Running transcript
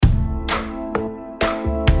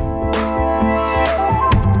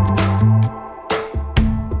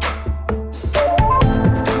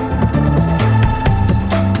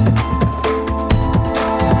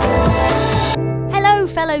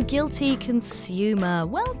guilty consumer.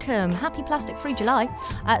 Welcome. Happy plastic-free July.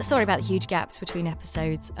 Sorry about the huge gaps between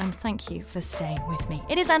episodes, and thank you for staying with me.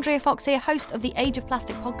 It is Andrea Fox here, host of the Age of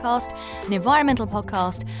Plastic podcast, an environmental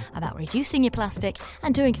podcast about reducing your plastic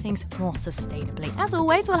and doing things more sustainably. As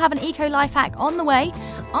always, we'll have an eco life hack on the way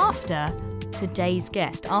after today's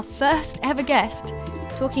guest, our first ever guest,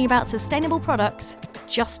 talking about sustainable products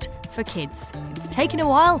just for kids. It's taken a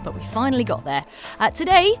while, but we finally got there.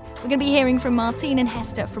 Today, we're going to be hearing from Martine and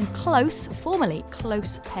Hester from Close, formerly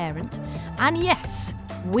Close Parent. And yes,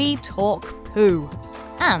 we talk poo.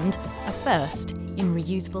 And a first in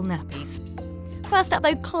reusable nappies. First up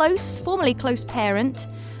though, Close, formerly Close Parent.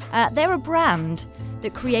 They're a brand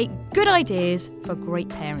that create good ideas for great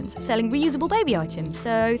parents, selling reusable baby items,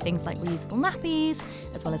 so things like reusable nappies,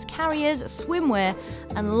 as well as carriers, swimwear,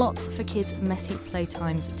 and lots for kids' messy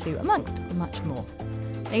playtimes too, amongst much more.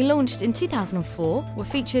 They launched in 2004, were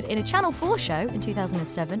featured in a Channel 4 show in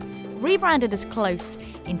 2007, rebranded as Close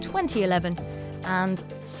in 2011, and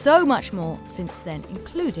so much more since then,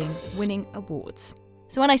 including winning awards.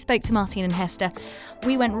 So when I spoke to Martine and Hester,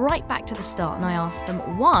 we went right back to the start and I asked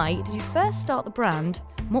them, why did you first start the brand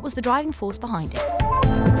and what was the driving force behind it?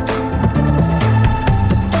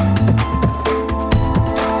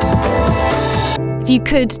 If you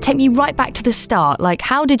could take me right back to the start, like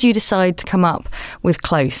how did you decide to come up with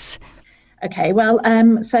Close? Okay, well,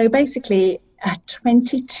 so basically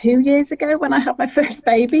 22 years ago when I had my first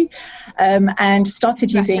baby and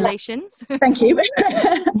started using... Congratulations. Thank you.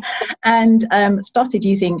 And started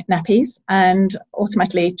using nappies and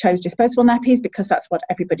ultimately chose disposable nappies because that's what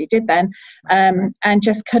everybody did then, and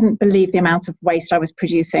just couldn't believe the amount of waste I was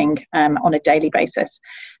producing on a daily basis.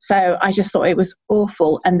 So I just thought it was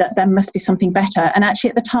awful and that there must be something better. And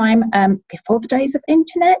actually at the time, before the days of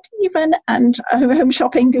internet even and home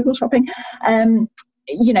shopping, Google shopping,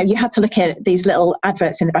 you had to look at these little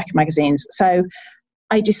adverts in the back of magazines. So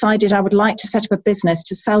I decided I would like to set up a business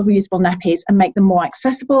to sell reusable nappies and make them more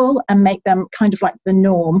accessible and make them kind of like the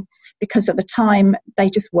norm, because at the time they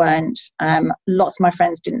just weren't. Lots of my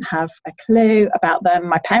friends didn't have a clue about them.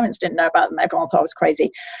 My parents didn't know about them. Everyone thought I was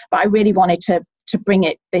crazy. But I really wanted to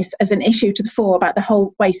bring this as an issue to the fore about the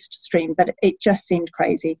whole waste stream, that it just seemed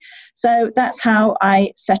crazy. So that's how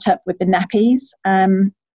I set up with the nappies.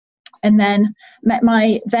 And then met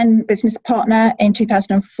my then business partner in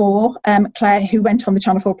 2004, Claire, who went on the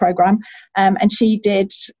Channel 4 programme, and she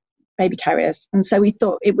did baby carriers. And so we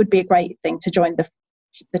thought it would be a great thing to join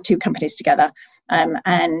the two companies together and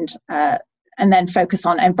then focus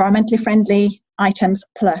on environmentally friendly items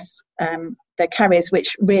plus the carriers,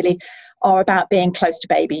 which really are about being close to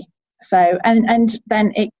baby. So, and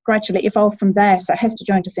then it gradually evolved from there. So Hester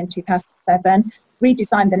joined us in 2007,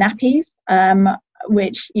 redesigned the nappies,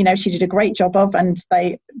 which, she did a great job of, and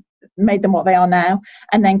they made them what they are now,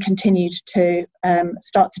 and then continued to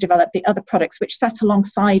start to develop the other products which sat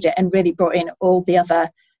alongside it and really brought in all the other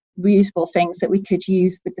reusable things that we could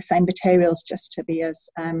use with the same materials just to be as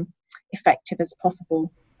effective as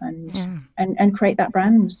possible and create that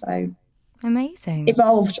brand. So amazing.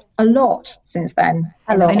 Evolved a lot since then.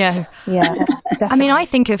 A lot. I know. Yeah, definitely. I mean, I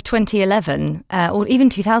think of 2011 or even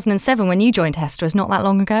 2007 when you joined Hester as not that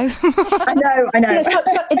long ago. I know. Yeah,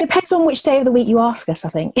 so it depends on which day of the week you ask us, I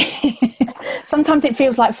think. Sometimes it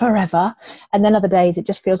feels like forever, and then other days it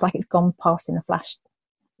just feels like it's gone past in a flash.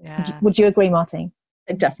 Yeah. Would you agree, Martine?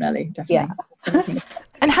 Definitely. Yeah.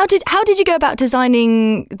 And how did you go about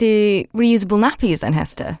designing the reusable nappies then,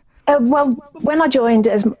 Hester? Well, when I joined,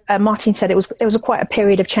 as Martine said, there was quite a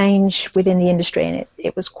period of change within the industry, and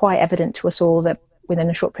it was quite evident to us all that within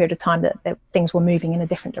a short period of time that things were moving in a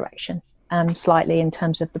different direction, slightly in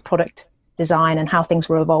terms of the product design and how things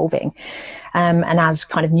were evolving. And as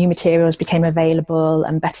kind of new materials became available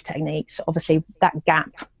and better techniques, obviously that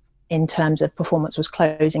gap in terms of performance was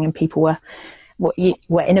closing and people were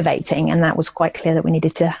innovating, and that was quite clear that we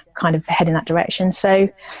needed to kind of head in that direction. So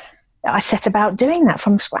I set about doing that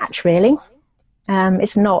from scratch, really.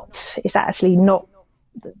 It's actually not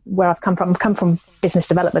where I've come from. I've come from business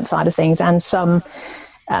development side of things and some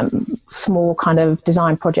small kind of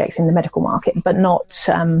design projects in the medical market, but not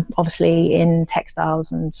obviously in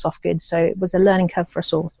textiles and soft goods. So it was a learning curve for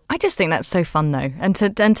us all. I just think that's so fun though, and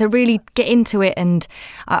to really get into it, and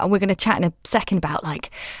we're going to chat in a second about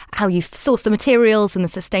like how you source the materials and the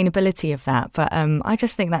sustainability of that. But I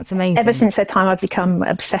just think that's amazing. Ever since that time, I've become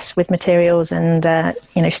obsessed with materials and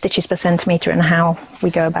stitches per centimetre and how we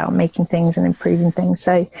go about making things and improving things.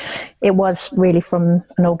 So it was really from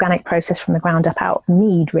an organic process from the ground up, out of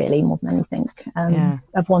need really more than anything,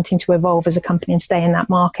 of wanting to evolve as a company and stay in that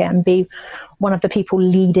market and be one of the people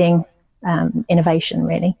leading innovation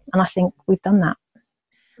really, and I think we've done that.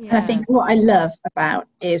 And I think what I love about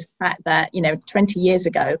is the fact that, 20 years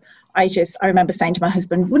ago, I remember saying to my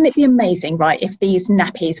husband, wouldn't it be amazing, right, if these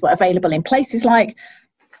nappies were available in places like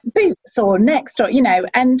Boots or Next, or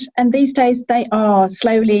and these days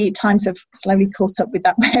times have slowly caught up with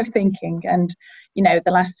that way of thinking. And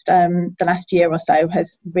the last year or so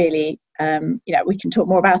has really we can talk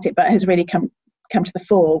more about it, but has really come to the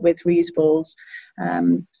fore with reusables.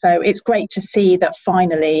 So it's great to see that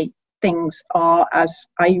finally things are as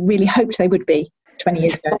I really hoped they would be 20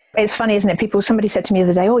 years ago. It's funny, isn't it? Somebody said to me the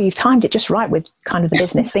other day, "Oh, you've timed it just right with kind of the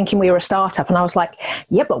business," thinking we were a startup. And I was like,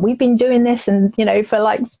 yeah, but we've been doing this and, for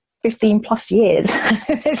like 15 plus years.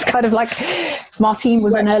 It's kind of like Martine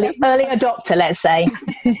was an early adopter, let's say.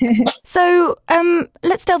 So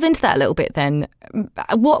let's delve into that a little bit then.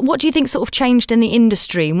 What do you think sort of changed in the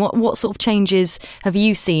industry? What sort of changes have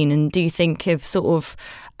you seen, and do you think have sort of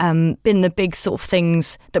been the big sort of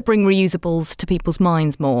things that bring reusables to people's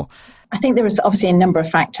minds more? I think there is obviously a number of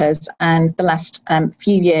factors, and the last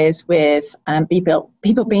few years with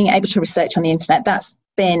people being able to research on the internet, that's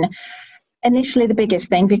been initially the biggest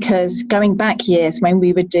thing, because going back years when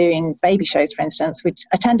we were doing baby shows, for instance, we'd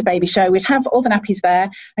attend a baby show, we'd have all the nappies there,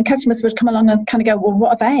 and customers would come along and kind of go, well, what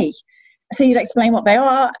are they? So you'd explain what they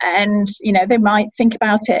are, and they might think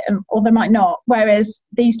about it, or they might not. Whereas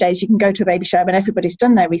these days you can go to a baby show and everybody's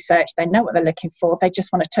done their research, they know what they're looking for, they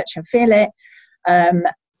just want to touch and feel it.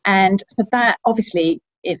 And so that obviously,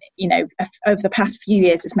 over the past few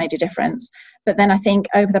years has made a difference. But then I think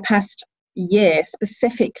over the past year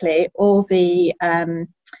specifically, all the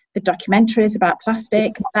documentaries about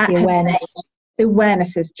plastic, the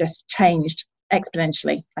awareness has just changed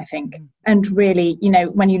exponentially, I think. And really,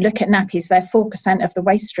 when you look at nappies, they're 4% of the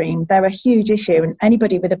waste stream. They're a huge issue, and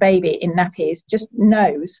anybody with a baby in nappies just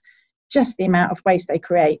knows just the amount of waste they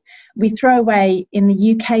create. We throw away in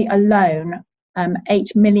the UK alone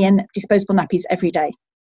 8 million disposable nappies every day.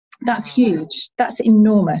 That's huge. That's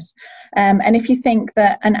enormous. And if you think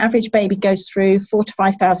that an average baby goes through 4,000 to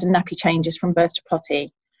 5,000 nappy changes from birth to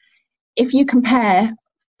potty, if you compare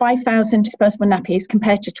 5,000 disposable nappies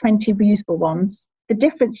compared to 20 reusable ones, the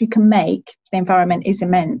difference you can make to the environment is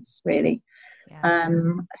immense, really. Yeah.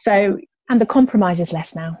 And the compromise is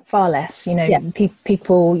less now, far less.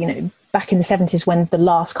 People, back in the 70s when the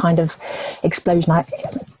last kind of explosion,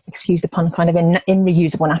 excuse the pun, kind of in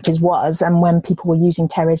reusable nappies was, and when people were using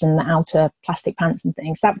terries and outer plastic pants and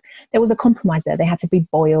things, that there was a compromise there. They had to be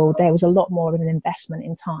boiled. There was a lot more of an investment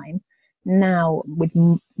in time. Now with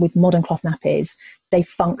modern cloth nappies, they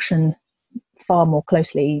function far more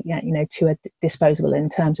closely, to a disposable in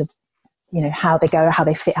terms of, how they go, how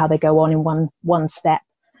they fit, how they go on in one step.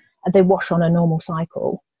 They wash on a normal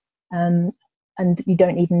cycle, and you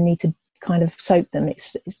don't even need to kind of soak them.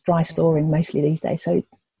 It's dry storing mostly these days, so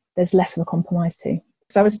there's less of a compromise too.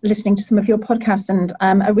 So I was listening to some of your podcasts, and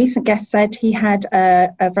a recent guest said he had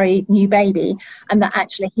a very new baby, and that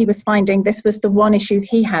actually he was finding this was the one issue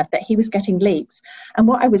he had, that he was getting leaks. And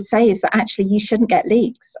what I would say is that actually you shouldn't get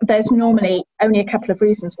leaks. There's normally only a couple of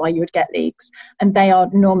reasons why you would get leaks, and they are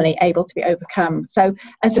normally able to be overcome. So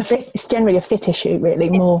it's generally a fit issue, really,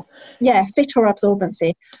 more. Yeah, fit or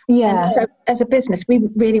absorbency. Yeah. And so as a business, we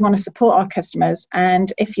really want to support our customers,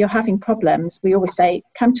 and if you're having problems, we always say,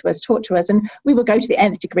 come to us, talk to us, and we will go to the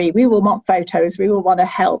nth degree. We will want photos, we will want to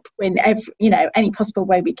help in any possible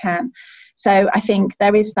way we can. So I think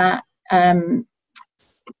there is that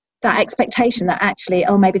expectation that actually,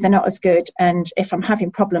 maybe they're not as good, and if I'm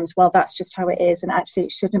having problems, well, that's just how it is, and actually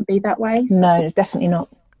it shouldn't be that way. So. No, definitely not.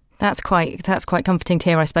 That's quite comforting to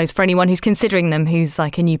hear, I suppose, for anyone who's considering them, who's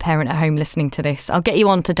like a new parent at home listening to this. I'll get you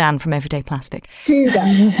on to Dan from Everyday Plastic. Do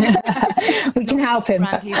that. We can help him.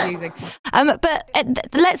 But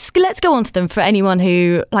let's go on to them for anyone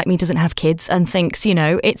who, like me, doesn't have kids and thinks,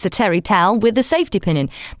 it's a terry towel with a safety pin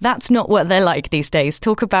in. That's not what they're like these days.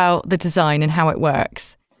 Talk about the design and how it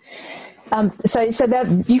works. So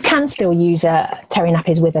you can still use terry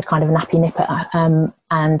nappies with a kind of nappy nipper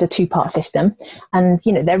and a two-part system, and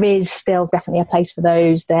there is still definitely a place for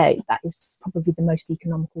those. That is probably the most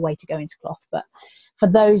economical way to go into cloth. But for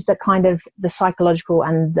those that kind of the psychological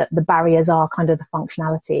and the barriers are kind of the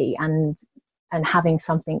functionality and having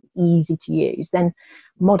something easy to use, then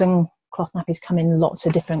modern cloth nappies come in lots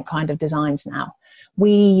of different kind of designs now.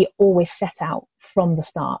 We always set out from the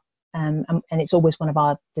start. And it's always one of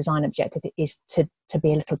our design objectives is to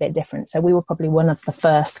be a little bit different. So we were probably one of the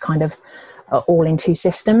first kind of all in two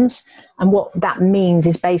systems. And what that means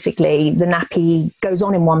is basically the nappy goes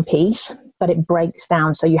on in one piece, but it breaks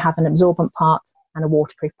down. So you have an absorbent part and a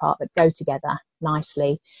waterproof part that go together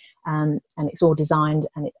nicely. And it's all designed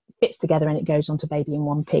and it fits together and it goes onto baby in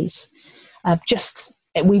one piece. Just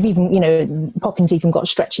we've even, Poppin's even got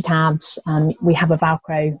stretchy tabs. We have a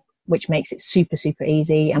Velcro, which makes it super, super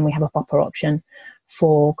easy. And we have a popper option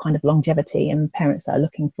for kind of longevity and parents that are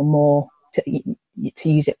looking for more to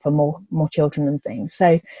use it for more children and things.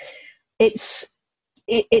 So it's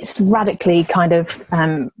radically kind of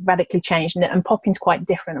radically changed, and Poppin's quite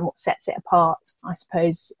different, and what sets it apart, I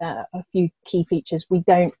suppose, a few key features.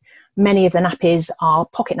 Many of the nappies are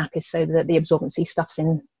pocket nappies, so that the absorbency stuff's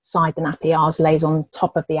inside the nappy. Ours lays on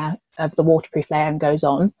top of the waterproof layer and goes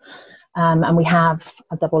on, and we have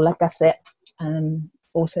a double leg gusset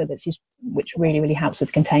also that's used, which really, really helps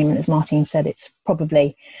with containment. As Martine said, it's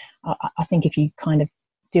probably, I think if you kind of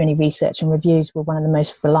do any research and reviews, we're one of the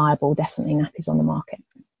most reliable, definitely, nappies on the market.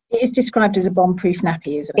 It is described as a bomb-proof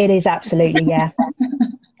nappy, isn't it? It is, absolutely, yeah.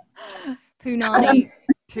 Punani.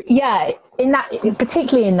 Yeah,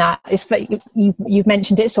 particularly in that, you've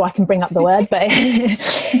mentioned it, so I can bring up the word, but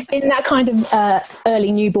in that kind of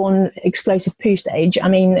early newborn explosive poo stage, I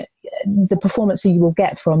mean, the performance that you will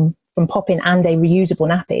get from Poppin and a reusable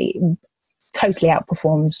nappy totally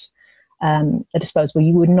outperforms a disposable.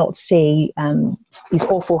 You would not see these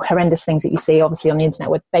awful, horrendous things that you see obviously on the internet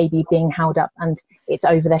with baby being held up and it's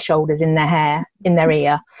over their shoulders, in their hair, in their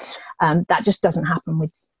ear. That just doesn't happen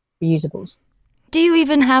with reusables. Do you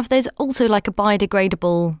even have, there's also like a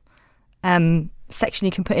biodegradable section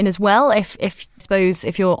you can put in as well, if suppose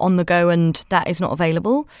if you're on the go and that is not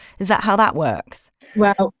available? Is that how that works?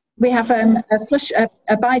 Well, we have a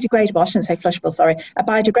biodegradable, I shouldn't say flushable, sorry, a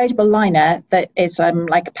biodegradable liner that is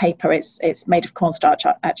like a paper. It's made of cornstarch,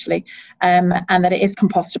 actually, and that it is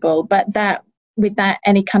compostable. But that with that,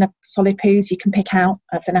 any kind of solid poos you can pick out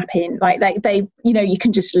of the nappy, like they you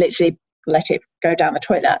can just literally let it go down the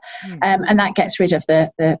toilet, and that gets rid of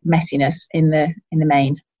the messiness in the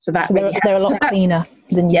main. So really they're a lot cleaner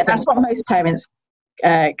than you think. That's what most parents'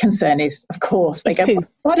 concern is, of course. They go,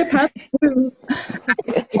 what a pad.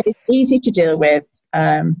 It's easy to deal with,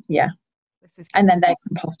 and then they're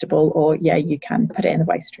compostable, or you can put it in the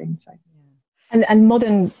waste stream. So. And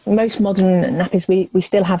most modern nappies, we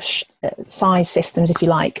still have size systems, if you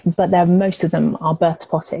like, but most of them are birth to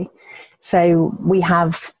potty. So we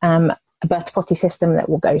have a birth to potty system that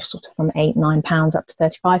will go sort of from £8-9 up to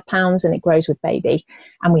 £35, and it grows with baby.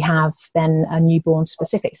 And we have then a newborn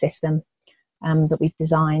specific system that we've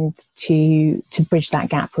designed to bridge that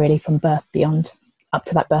gap really from birth beyond up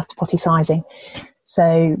to that birth to potty sizing.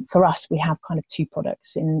 So for us, we have kind of two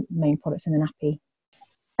main products in the nappy.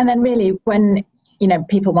 And then really when,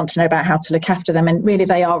 people want to know about how to look after them, and really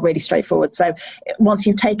they are really straightforward. So once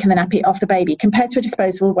you've taken the nappy off the baby, compared to a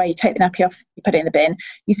disposable where you take the nappy off, you put it in the bin,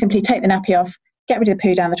 you simply take the nappy off, get rid of the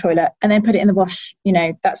poo down the toilet, and then put it in the wash.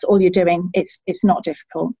 That's all you're doing. It's not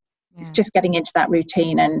difficult. Yeah. It's just getting into that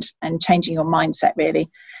routine and changing your mindset, really.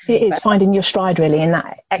 It is finding your stride, really, in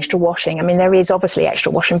that extra washing. I mean, there is obviously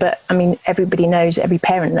extra washing, but I mean, everybody knows, every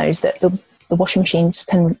parent knows that the washing machines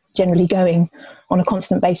can generally going on a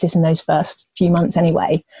constant basis in those first few months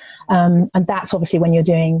anyway. And that's obviously when you're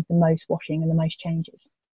doing the most washing and the most changes.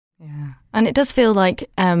 Yeah. And it does feel like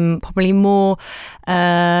probably more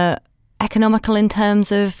economical in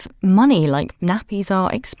terms of money, like nappies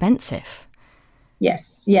are expensive.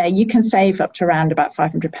 Yes, you can save up to around about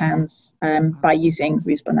 £500 by using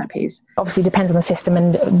reusable nappies. Obviously depends on the system,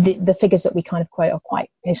 and the figures that we kind of quote are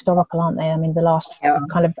quite historical, aren't they? I mean, the last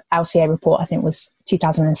kind of LCA report, I think, was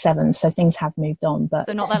 2007, so things have moved on. But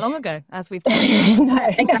so not that long ago, as we've done. No,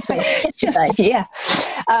 exactly. Just a few, yeah.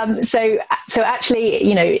 So actually,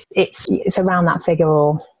 it's around that figure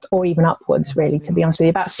or even upwards, really, to be honest with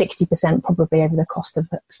you, about 60% probably over the cost of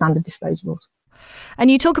standard disposables. And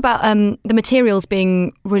you talk about the materials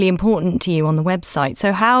being really important to you on the website.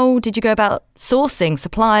 So how did you go about sourcing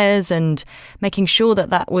suppliers and making sure that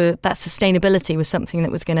sustainability was something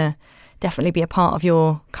that was going to definitely be a part of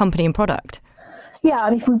your company and product? Yeah, I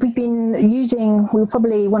mean, we were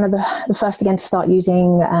probably one of the first again to start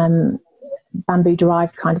using bamboo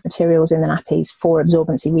derived kind of materials in the nappies for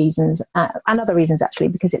absorbency reasons and other reasons, actually,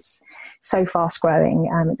 because it's so fast growing.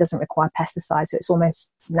 It doesn't require pesticides, so it's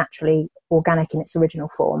almost naturally organic in its original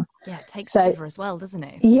form. Yeah, it takes over as well, doesn't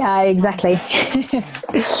it? Yeah, exactly.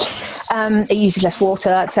 It uses less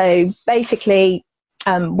water. So basically,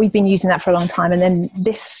 we've been using that for a long time. And then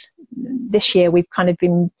this year, we've kind of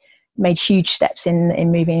made huge steps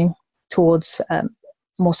in moving towards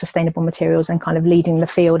more sustainable materials and kind of leading the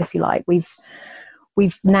field, if you like.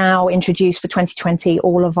 We've now introduced for 2020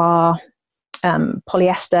 all of our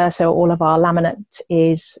polyester, so all of our laminate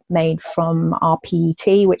is made from our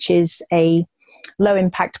PET, which is a low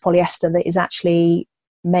impact polyester that is actually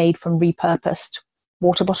made from repurposed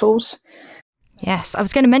water bottles. Yes, I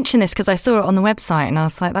was going to mention this because I saw it on the website and I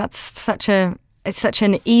was like, it's such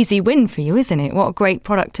an easy win for you, isn't it? What a great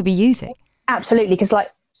product to be using. Absolutely, because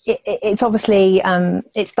it's obviously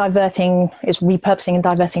it's repurposing and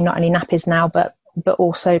diverting not only nappies now, but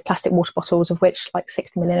also plastic water bottles, of which like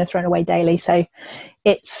 60 million are thrown away daily. So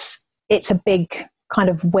it's a big kind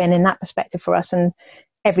of win in that perspective for us. And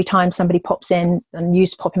every time somebody pops in and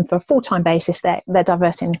used to pop in for a full-time basis, they're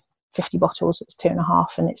diverting 50 bottles. It's 2.5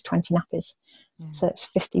 and it's 20 nappies. So it's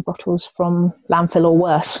 50 bottles from landfill or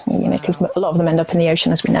worse, because a lot of them end up in the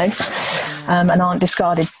ocean, as we know, and aren't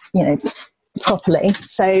discarded, properly.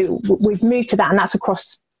 So we've moved to that, and that's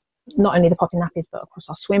across not only the popping nappies, but across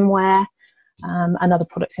our swimwear and other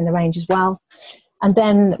products in the range as well. And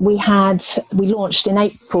then we launched in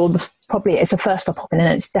April, probably it's a first for popping,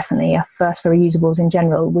 and it's definitely a first for reusables in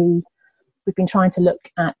general. We've been trying to look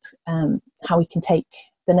at how we can take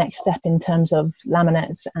the next step in terms of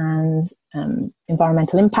laminates and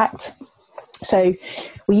environmental impact. So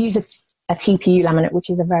we use a TPU laminate,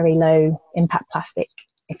 which is a very low impact plastic,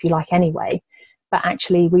 if you like, anyway. But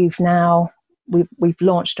actually, we've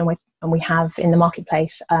launched and we have in the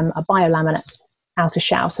marketplace a biolaminate outer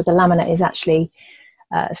shell. So the laminate is actually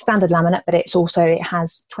a standard laminate, but it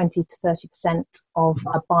has 20 to 30% of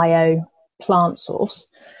a bio plant source,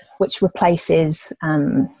 which replaces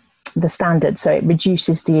the standard. So it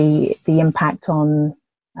reduces the impact on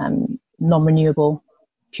non-renewable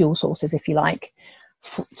fuel sources, if you like,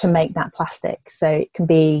 to make that plastic. So it can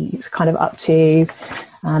be kind of up to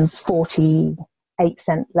 48%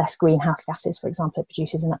 less greenhouse gases, for example. It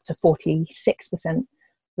produces, and up to 46%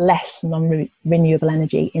 less non-renewable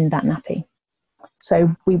energy in that nappy.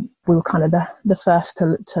 So we were kind of the first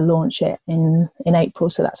to launch it in April.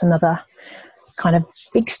 So that's another kind of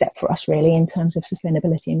big step for us, really, in terms of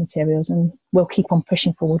sustainability and materials, and we'll keep on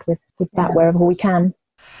pushing forward with that wherever we can.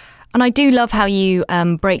 And I do love how you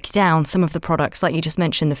break down some of the products, like you just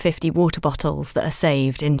mentioned, the 50 water bottles that are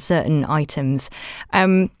saved in certain items.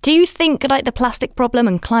 Do you think like the plastic problem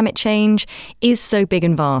and climate change is so big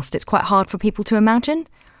and vast, it's quite hard for people to imagine?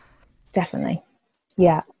 Definitely.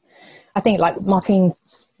 Yeah. I think like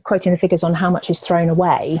Martine's quoting the figures on how much is thrown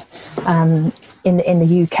away in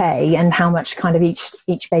the UK and how much kind of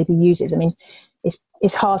each baby uses. I mean,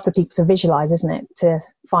 it's hard for people to visualise, isn't it, to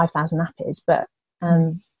 5,000 nappies, but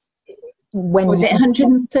when was it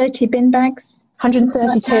 130 bin bags?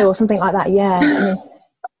 132 or something like that, yeah. I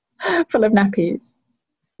mean, full of nappies.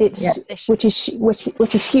 Which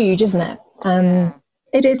is huge, isn't it?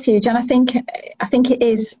 It is huge, and I think it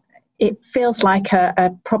is. It feels like a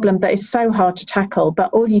problem that is so hard to tackle,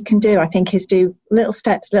 but all you can do, I think, is do little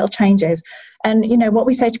steps, little changes. And, what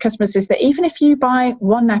we say to customers is that even if you buy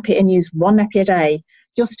one nappy and use one nappy a day,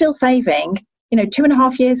 you're still saving,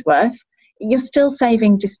 2.5 years worth. You're still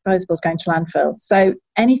saving disposables going to landfill. So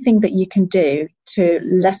anything that you can do to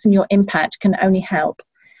lessen your impact can only help.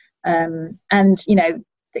 And,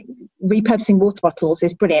 repurposing water bottles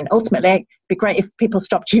is brilliant. Ultimately, it'd be great if people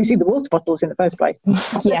stopped using the water bottles in the first place.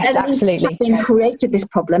 Yes, absolutely. Having created this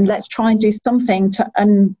problem, let's try and do something to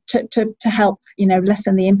help,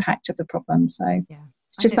 lessen the impact of the problem. So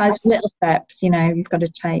it's just those little steps, you've got to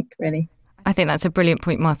take, really. I think that's a brilliant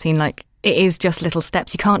point, Martine. Like, it is just little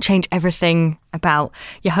steps. You can't change everything about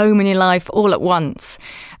your home and your life all at once.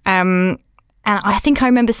 And I think I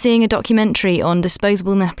remember seeing a documentary on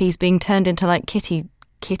disposable nappies being turned into like kitty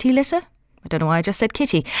litter. I don't know why I just said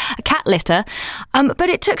kitty. A cat litter. But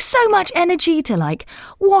it took so much energy to like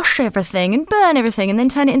wash everything and burn everything and then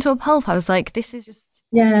turn it into a pulp. I was like, this is just...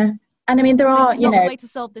 Yeah. And I mean, there are, not the way to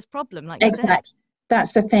solve this problem, like you said.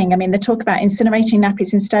 That's the thing. I mean, they talk about incinerating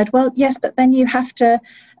nappies instead. Well, yes, but then you have to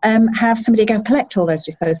have somebody go collect all those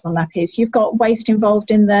disposable nappies. You've got waste involved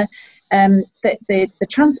in the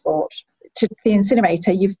transport to the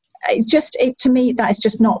incinerator. To me, that is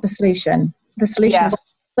just not the solution. The solution is,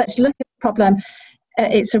 let's look at the problem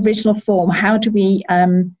its original form. How do we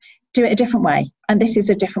do it a different way? And this is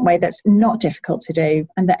a different way that's not difficult to do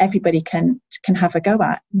and that everybody can have a go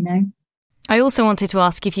at, I also wanted to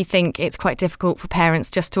ask if you think it's quite difficult for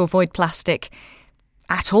parents just to avoid plastic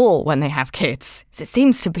at all when they have kids. It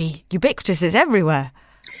seems to be ubiquitous, it's everywhere.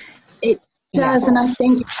 It does, and I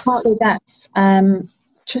think partly that's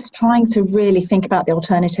just trying to really think about the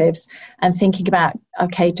alternatives and thinking about,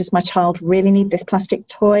 okay, does my child really need this plastic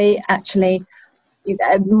toy? Actually,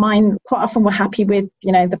 mine quite often were happy with,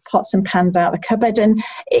 the pots and pans out of the cupboard, and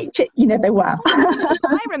they were.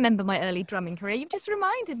 I remember my early drumming career. You've just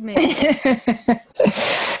reminded me.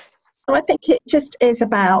 I think it just is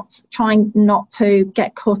about trying not to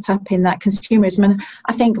get caught up in that consumerism. And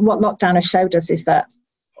I think what lockdown has showed us is that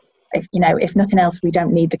if nothing else, we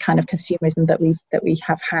don't need the kind of consumerism that we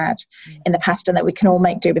have had in the past, and that we can all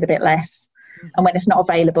make do with a bit less. And when it's not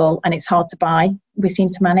available and it's hard to buy, we seem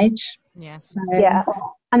to manage. Yeah. Yeah.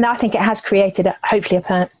 And I think it has created hopefully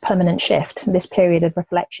a permanent shift, this period of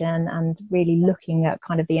reflection and really looking at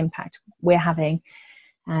kind of the impact we're having.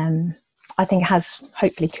 I think it has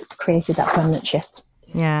hopefully created that permanent shift.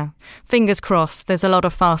 Yeah. Fingers crossed. There's a lot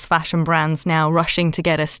of fast fashion brands now rushing to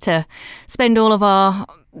get us to spend all of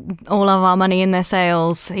our money in their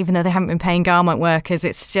sales, even though they haven't been paying garment workers.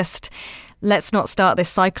 It's just, let's not start this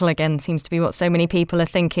cycle again, seems to be what so many people are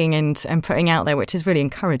thinking and putting out there, which is really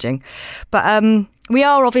encouraging. But we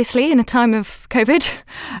are obviously in a time of COVID.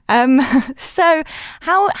 So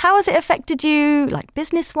how has it affected you, like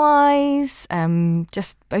business-wise?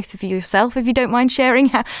 Just both of you yourself, if you don't mind sharing,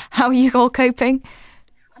 how are you all coping?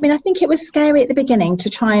 I mean, I think it was scary at the beginning to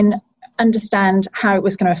try and understand how it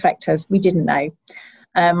was going to affect us. We didn't know.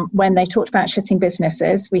 When they talked about shutting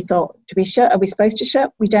businesses, we thought, do we shut? Are we supposed to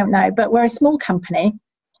shut? We don't know. But we're a small company.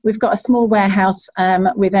 We've got a small warehouse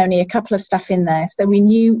with only a couple of staff in there. So we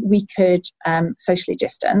knew we could socially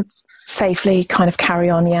distance. Safely kind of carry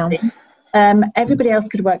on, yeah. Everybody else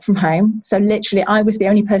could work from home. So literally I was the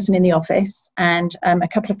only person in the office and a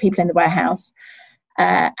couple of people in the warehouse.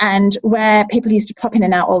 And where people used to pop in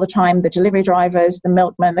and out all the time, the delivery drivers, the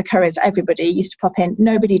milkmen, the couriers, everybody used to pop in.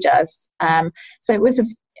 Nobody does. So it was a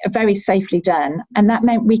very safely done. And that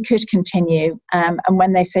meant we could continue. And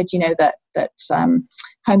when they said, that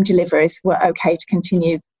home deliveries were okay to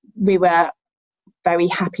continue, we were very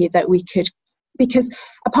happy that we could, because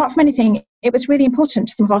apart from anything, it was really important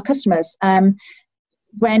to some of our customers.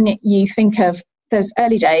 When you think of those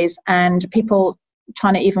early days and people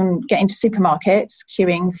trying to even get into supermarkets,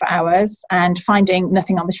 queuing for hours and finding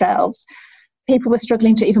nothing on the shelves, people were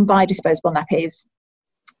struggling to even buy disposable nappies.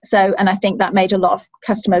 So, and I think that made a lot of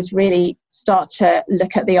customers really start to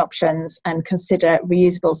look at the options and consider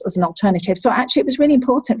reusables as an alternative. So actually it was really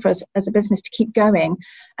important for us as a business to keep going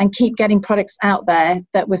and keep getting products out there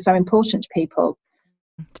that were so important to people.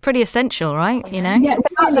 It's pretty essential, right? Yeah,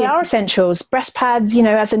 they are essentials. Breast pads,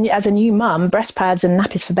 as a new mum, breast pads and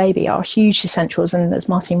nappies for baby are huge essentials. And as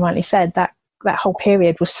Martine rightly said, that whole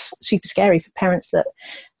period was super scary for parents that,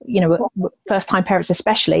 first time parents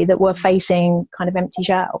especially, that were facing kind of empty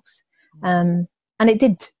shelves. And it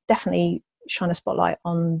did definitely shine a spotlight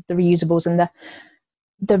on the reusables and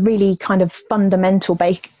the really kind of fundamental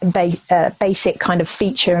basic kind of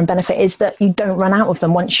feature and benefit is that you don't run out of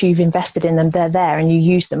them once you've invested in them. They're there and you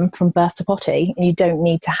use them from birth to potty, and you don't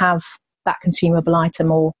need to have that consumable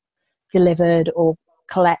item or delivered or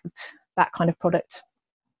collect that kind of product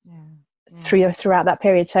throughout that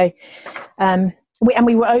period. So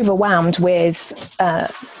we were overwhelmed with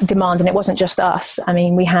demand, and it wasn't just us. I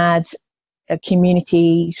mean, we had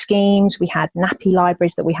community schemes, we had nappy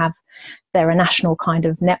libraries that we have. They're a national kind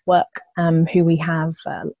of network who we have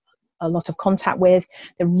a lot of contact with.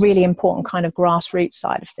 The really important kind of grassroots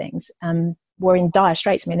side of things were in dire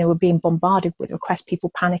straits. I mean, they were being bombarded with requests,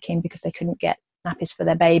 people panicking because they couldn't get nappies for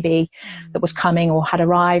their baby that was coming or had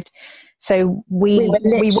arrived. So we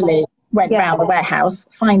went round the warehouse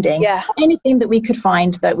finding anything that we could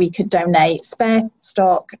find that we could donate, spare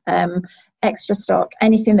stock, extra stock,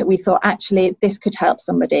 anything that we thought actually this could help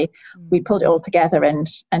somebody. We pulled it all together and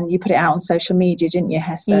you put it out on social media, didn't you,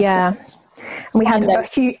 Hester? Yeah. And we had a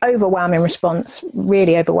huge, overwhelming response,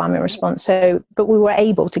 really overwhelming response. So, but we were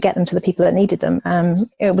able to get them to the people that needed them.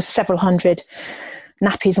 It was several hundred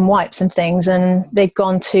nappies and wipes and things, and they've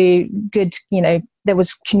gone to good, there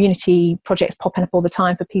was community projects popping up all the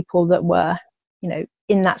time for people that were,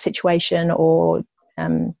 in that situation, or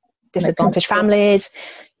disadvantaged families,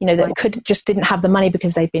 that just didn't have the money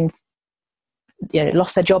because they'd been,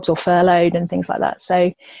 lost their jobs or furloughed and things like that.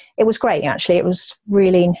 So it was great, actually. It was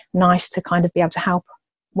really nice to kind of be able to help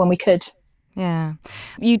when we could. Yeah.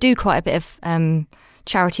 You do quite a bit of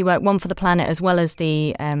charity work, One for the Planet, as well as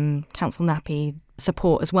the Council Nappy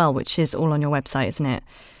support as well, which is all on your website, isn't it?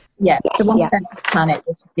 Yeah, yes, the 1% for the Planet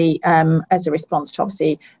was as a response to,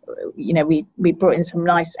 obviously, we brought in some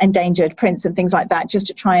nice endangered prints and things like that, just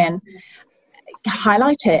to try and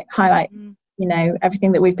highlight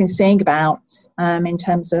everything that we've been seeing about in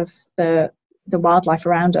terms of the wildlife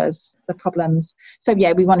around us, the problems. So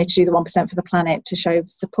yeah, we wanted to do the 1% for the Planet to show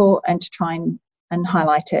support and to try and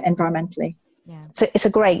highlight it environmentally. Yeah. So it's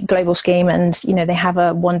a great global scheme, and they have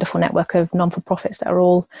a wonderful network of non-for-profits that are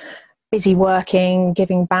all busy working,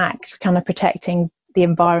 giving back, kind of protecting the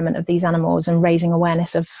environment of these animals and raising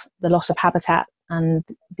awareness of the loss of habitat and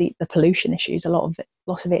the pollution issues. A lot of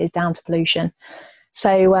it is down to pollution.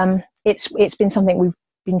 So it's been something we've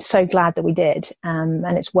been so glad that we did,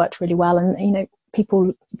 and it's worked really well. And you know,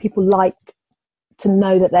 people like to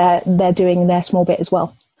know that they're doing their small bit as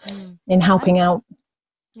well in helping out.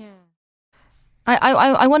 Yeah,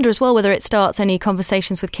 I wonder as well whether it starts any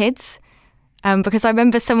conversations with kids. Because I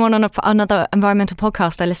remember someone on another environmental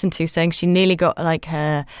podcast I listened to saying she nearly got like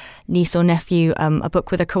her niece or nephew a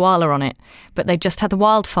book with a koala on it, but they just had the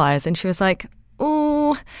wildfires, and she was like,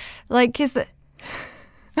 "Oh, like is that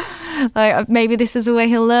like maybe this is the way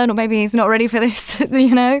he'll learn, or maybe he's not ready for this,"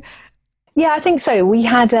 you know? Yeah, I think so.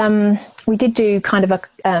 We did do kind of a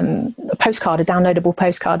postcard, a downloadable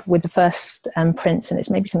postcard with the first prints, and it's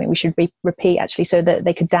maybe something we should repeat actually, so that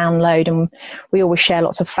they could download. And we always share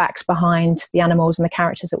lots of facts behind the animals and the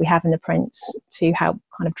characters that we have in the prints to help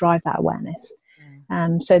kind of drive that awareness.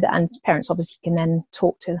 So that, and parents obviously can then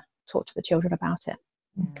talk to the children about it.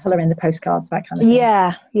 Colour in the postcards, that kind of thing.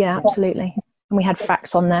 Yeah, absolutely. And we had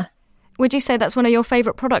facts on there. Would you say that's one of your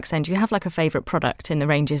favourite products then? Do you have like a favourite product in the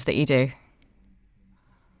ranges that you do?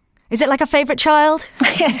 Is it like a favourite child?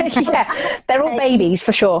 Yeah, they're all babies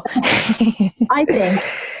for sure. I think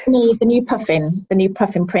for me, the new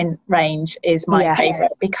puffin print range is my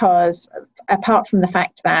favourite, because apart from the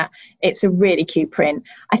fact that it's a really cute print,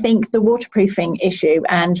 I think the waterproofing issue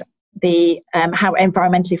and the how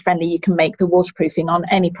environmentally friendly you can make the waterproofing on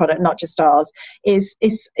any product, not just ours, is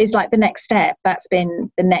like the next step. That's been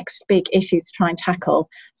the next big issue to try and tackle.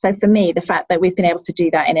 So for me, the fact that we've been able to do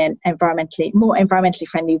that in an more environmentally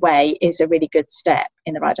friendly way is a really good step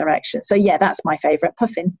in the right direction. So yeah, that's my favourite,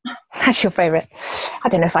 puffin. That's your favourite. I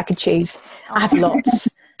don't know if I could choose. I have lots.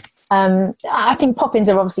 I think poppins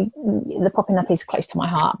are obviously, the poppin nappy is close to my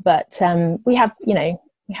heart, but we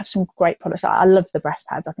have some great products. I love the breast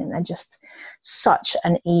pads. I think they're just such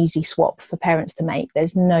an easy swap for parents to make.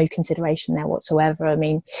 There's no consideration there whatsoever. I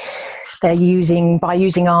mean, by using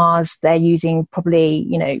ours, they're using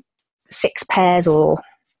probably, 6 pairs or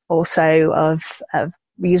so of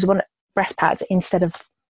reusable breast pads instead of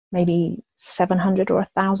maybe 700 or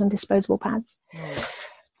 1,000 disposable pads.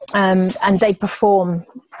 And they perform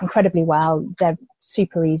incredibly well. They're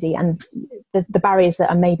super easy, and the barriers that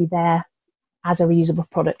are maybe there as a reusable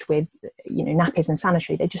product with nappies and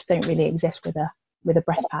sanitary, they just don't really exist with a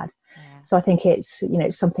breast pad. So I think it's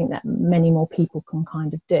something that many more people can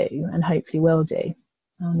kind of do, and hopefully will do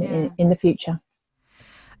in the future.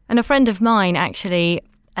 And a friend of mine actually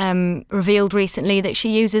revealed recently that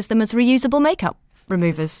she uses them as reusable makeup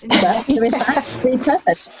removers. There is that. Really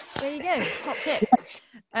perfect. There you go. Top tip.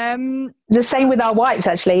 The same with our wipes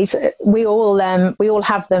actually. So we all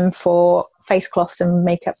have them for face cloths and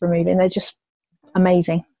makeup removing. They're just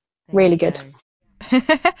amazing, really good.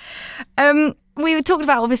 We were talking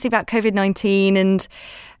about COVID-19, and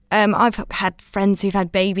I've had friends who've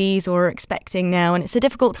had babies or are expecting now, and it's a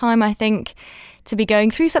difficult time, I think, to be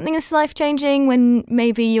going through something that's life-changing when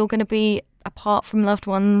maybe you're going to be apart from loved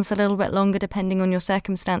ones a little bit longer depending on your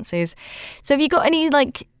circumstances. So have you got any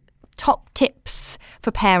top tips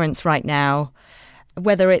for parents right now,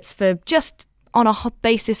 whether it's for just on a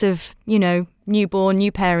basis of newborn,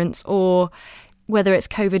 new parents, or whether it's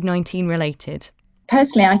COVID-19 related?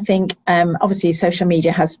 Personally, I think obviously social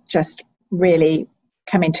media has just really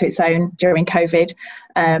come into its own during COVID.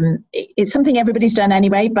 It's something everybody's done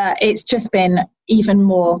anyway, but it's just been even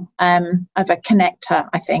more of a connector,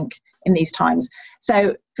 I think, in these times.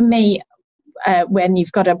 So for me, when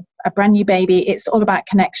you've got a brand new baby, it's all about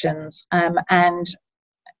connections and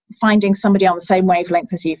finding somebody on the same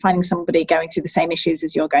wavelength as you, finding somebody going through the same issues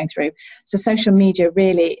as you're going through. So social media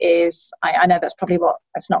really is, I know that's probably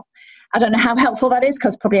I don't know how helpful that is,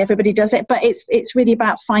 because probably everybody does it, but it's really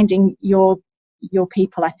about finding your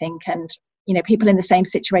people, I think, and people in the same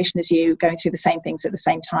situation as you, going through the same things at the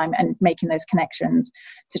same time, and making those connections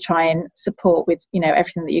to try and support with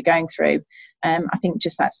everything that you're going through. I think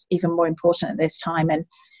just that's even more important at this time. And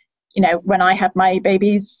when I had my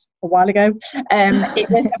babies a while ago, it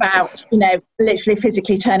was about literally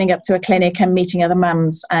physically turning up to a clinic and meeting other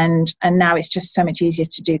mums, and now it's just so much easier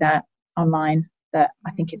to do that online, that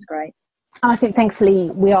I think it's great. I think thankfully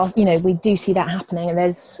we do see that happening, and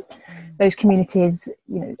there's those communities,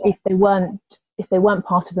 if they weren't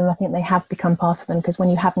part of them, I think they have become part of them, because when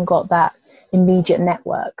you haven't got that immediate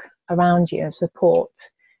network around you of support,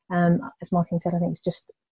 as Martin said, I think it's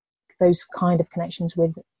just those kind of connections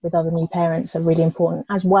with other new parents are really important,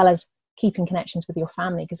 as well as keeping connections with your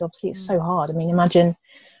family, because obviously it's so hard. I mean, imagine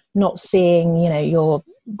not seeing your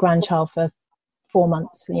grandchild for 4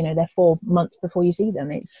 months. They're 4 months before you see them.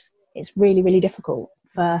 It's really, really difficult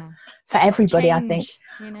for everybody. Change, I think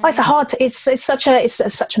it's hard. It's such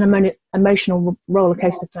an emotional roller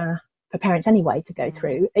coaster for parents anyway to go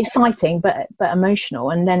through. Exciting, but emotional.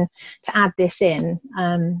 And then to add this in,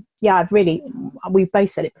 we've both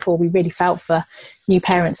said it before, we really felt for new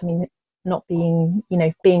parents. I mean, not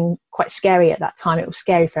being quite scary at that time. It was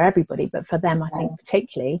scary for everybody, but for them, I think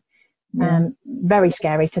particularly, very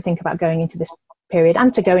scary to think about going into this period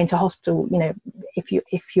and to go into hospital,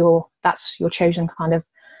 if that's your chosen kind of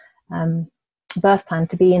birth plan,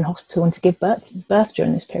 to be in hospital and to give birth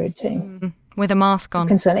during this period too. With a mask on.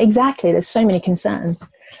 Concern. Exactly. There's so many concerns.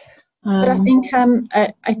 But I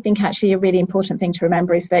think actually a really important thing to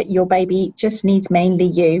remember is that your baby just needs mainly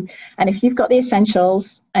you. And if you've got the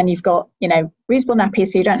essentials and you've got, reusable nappies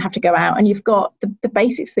so you don't have to go out, and you've got the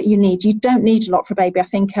basics that you need, you don't need a lot for a baby. I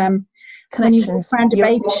think when you walk around a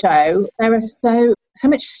baby show, there is so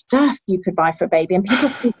much stuff you could buy for a baby, and people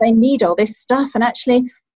think they need all this stuff, and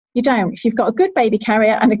actually you don't. If you've got a good baby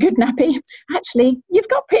carrier and a good nappy, actually you've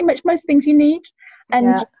got pretty much most things you need.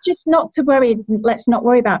 And just not to worry, let's not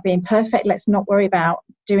worry about being perfect. Let's not worry about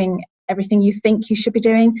doing everything you think you should be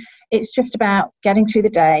doing. It's just about getting through the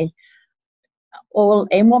day, all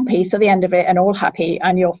in one piece at the end of it, and all happy,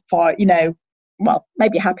 and you're fine, well,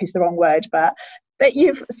 maybe happy is the wrong word, but that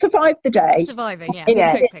you've survived the day. Surviving,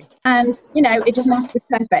 And, it doesn't have to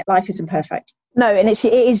be perfect. Life isn't perfect. No, and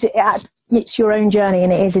it's your own journey,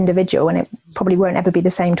 and it is individual, and it probably won't ever be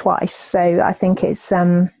the same twice. So I think it's,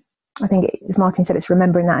 as Martin said, it's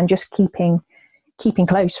remembering that and just keeping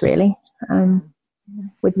close, really,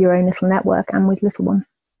 with your own little network and with little one.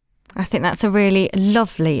 I think that's a really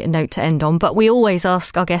lovely note to end on. But we always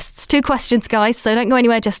ask our guests 2 questions, guys, so don't go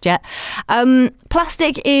anywhere just yet.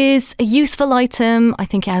 Plastic is a useful item. I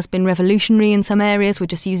think it has been revolutionary in some areas. We're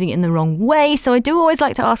just using it in the wrong way. So I do always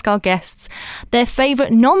like to ask our guests their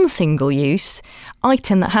favourite non-single use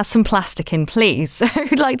item that has some plastic in, please.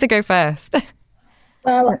 Who'd like to go first?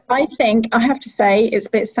 Well, I think I have to say it's a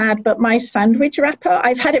bit sad, but my sandwich wrapper,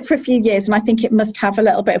 I've had it for a few years, and I think it must have a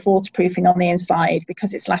little bit of waterproofing on the inside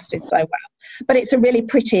because it's lasted so well. But it's a really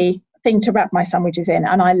pretty thing to wrap my sandwiches in,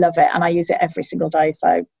 and I love it, and I use it every single day.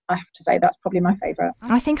 So I have to say that's probably my favourite.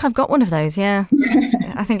 I think I've got one of those, yeah.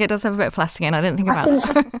 I think it does have a bit of plastic in. I didn't think about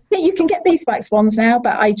that. I think you can get beeswax ones now,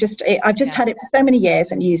 but I've just had it for so many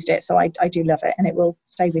years and used it, so I do love it, and it will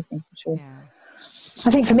stay with me for sure. Yeah. I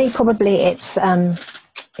think for me, probably it's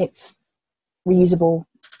reusable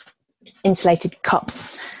insulated cup.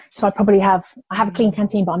 So I have a clean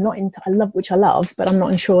canteen, but I'm not into, which I love, but I'm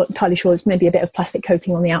not entirely sure. It's maybe a bit of plastic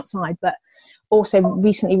coating on the outside, but also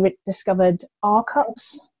recently discovered R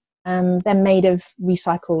cups. They're made of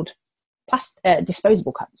recycled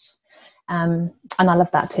disposable cups. And I love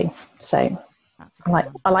that too. So I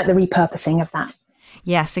like the repurposing of that.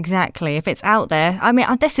 Yes, exactly. If it's out there, I mean,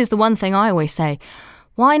 this is the one thing I always say.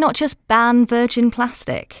 Why not just ban virgin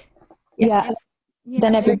plastic? Yeah.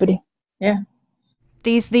 Then everybody. Yeah.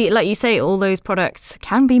 Like you say, all those products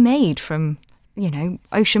can be made from,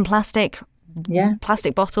 ocean plastic,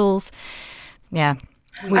 plastic bottles. Yeah.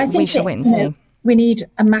 We should wait and see. We need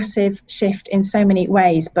a massive shift in so many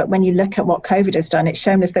ways, but when you look at what COVID has done, it's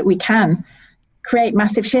shown us that we can create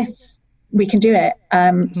massive shifts. We can do it.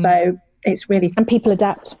 So it's really... And people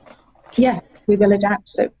adapt. Yeah, we will adapt.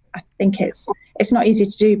 So I think it's not easy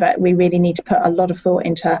to do, but we really need to put a lot of thought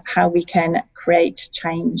into how we can create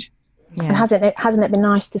change. Yeah. And hasn't it been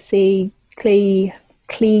nice to see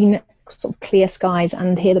clean, sort of clear skies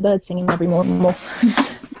and hear the birds singing every morning more?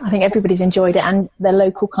 I think everybody's enjoyed it, and their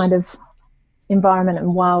local kind of environment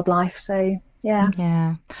and wildlife. So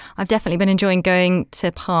yeah, I've definitely been enjoying going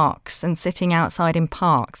to parks and sitting outside in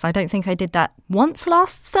parks. I don't think I did that once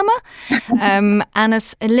last summer. And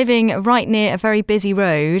as living right near a very busy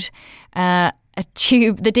road, a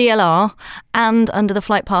tube, the DLR, and under the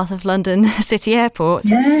flight path of London City Airport.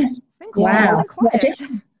 Yes. Wow.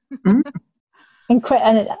 And it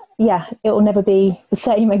will never be the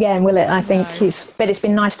same again, will it? I think but it's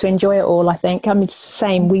been nice to enjoy it all. I think it's the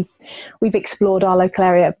same. We've explored our local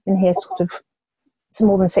area. Been here sort of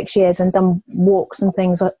more than 6 years and done walks and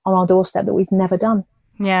things on our doorstep that we've never done.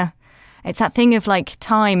 Yeah. It's that thing of like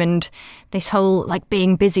time and this whole like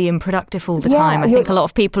being busy and productive all the time. I think a lot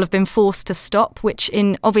of people have been forced to stop, which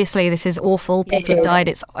obviously this is awful. People have died.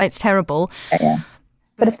 It's terrible. Yeah.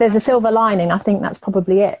 But if there's a silver lining, I think that's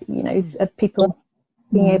probably it, of people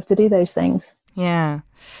being able to do those things. Yeah.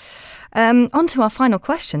 On to our final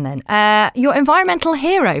question then. Your environmental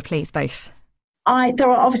hero, please, both. There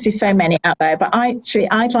are obviously so many out there, but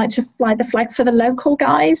I'd like to fly the flag for the local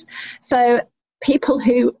guys. So people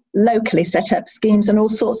who locally set up schemes and all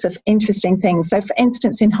sorts of interesting things. So for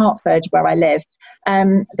instance, in Hertford, where I live,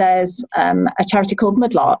 there's a charity called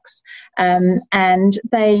Mudlarks, and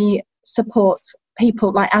they support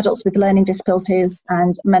people like adults with learning disabilities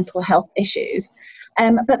and mental health issues.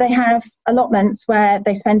 But they have allotments where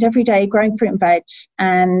they spend every day growing fruit and veg,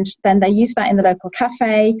 and then they use that in the local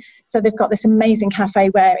cafe. So they've got this amazing cafe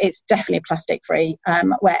where it's definitely plastic free,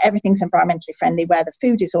 where everything's environmentally friendly, where the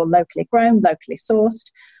food is all locally grown, locally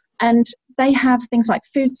sourced. And they have things like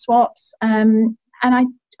food swaps. And I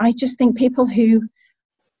just think people who,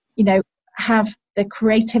 have the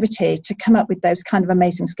creativity to come up with those kind of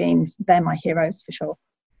amazing schemes, they're my heroes for sure.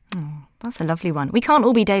 Oh, that's a lovely one. We can't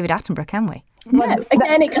all be David Attenborough, can we? No,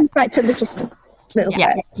 again, it comes back to little steps. So.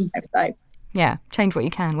 Yeah, change what you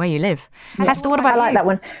can, where you live. Yeah. Hester, what about you? I like that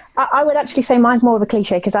one. I would actually say mine's more of a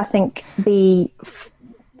cliche, because I think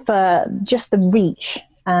for just the reach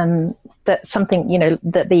that something,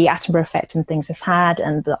 that the Attenborough effect and things has had,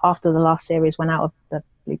 and after the last series went out of the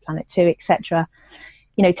Blue Planet 2, etc.,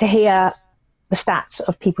 to hear the stats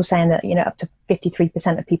of people saying that, up to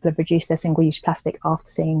 53% of people have reduced their single-use plastic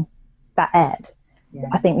after seeing that aired. Yeah.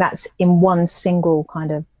 I think that's in one single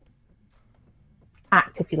kind of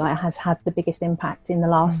act, if you like, has had the biggest impact in the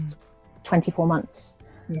last 24 months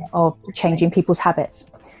of changing people's habits.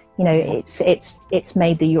 It's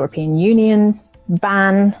made the European Union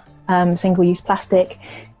ban single-use plastic.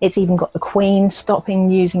 It's even got the Queen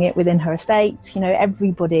stopping using it within her estate.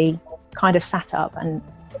 Everybody kind of sat up and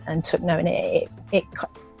took note, and it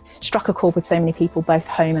struck a chord with so many people, both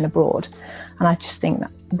home and abroad. And I just think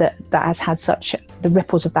that has had the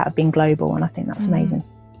ripples of that have been global, and I think that's amazing.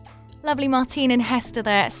 Lovely Martine and Hester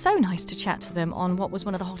there. So nice to chat to them on what was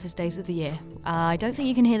one of the hottest days of the year. I don't think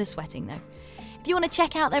you can hear the sweating though. If you want to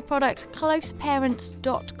check out their products,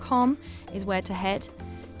 closeparent.com is where to head.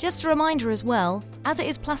 Just a reminder as well, as it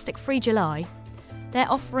is Plastic Free July,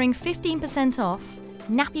 they're offering 15% off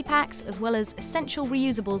nappy packs as well as essential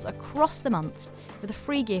reusables across the month, with a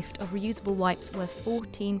free gift of reusable wipes worth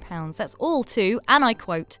 £14. That's all to, and I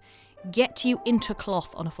quote, get you into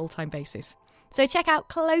cloth on a full-time basis. So check out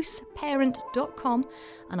closeparent.com,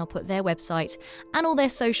 and I'll put their website and all their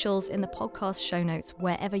socials in the podcast show notes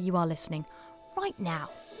wherever you are listening right now.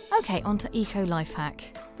 Okay, on to Eco Life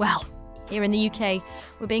Hack. Well, here in the UK,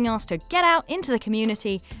 we're being asked to get out into the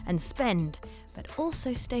community and spend, but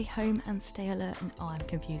also stay home and stay alert. And I'm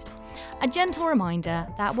confused. A gentle reminder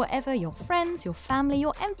that whatever your friends, your family,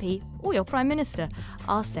 your MP or your Prime Minister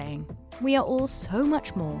are saying, we are all so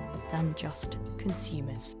much more than just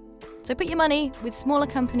consumers. So put your money with smaller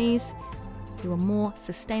companies who are more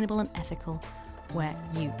sustainable and ethical where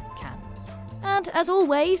you can. And as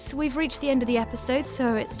always, we've reached the end of the episode,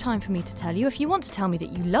 so it's time for me to tell you. If you want to tell me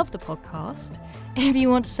that you love the podcast, if you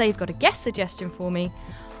want to say you've got a guest suggestion for me,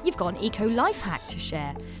 you've got an eco life hack to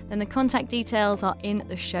share, then the contact details are in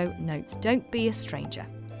the show notes. Don't be a stranger.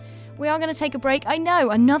 We are going to take a break. I know,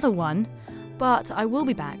 another one. But I will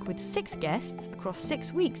be back with 6 guests across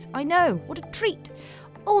 6 weeks. I know, what a treat.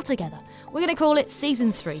 All together. We're going to call it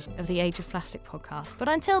Season 3 of the Age of Plastic podcast. But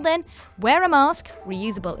until then, wear a mask,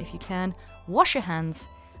 reusable if you can, wash your hands,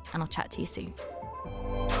 and I'll chat to you soon.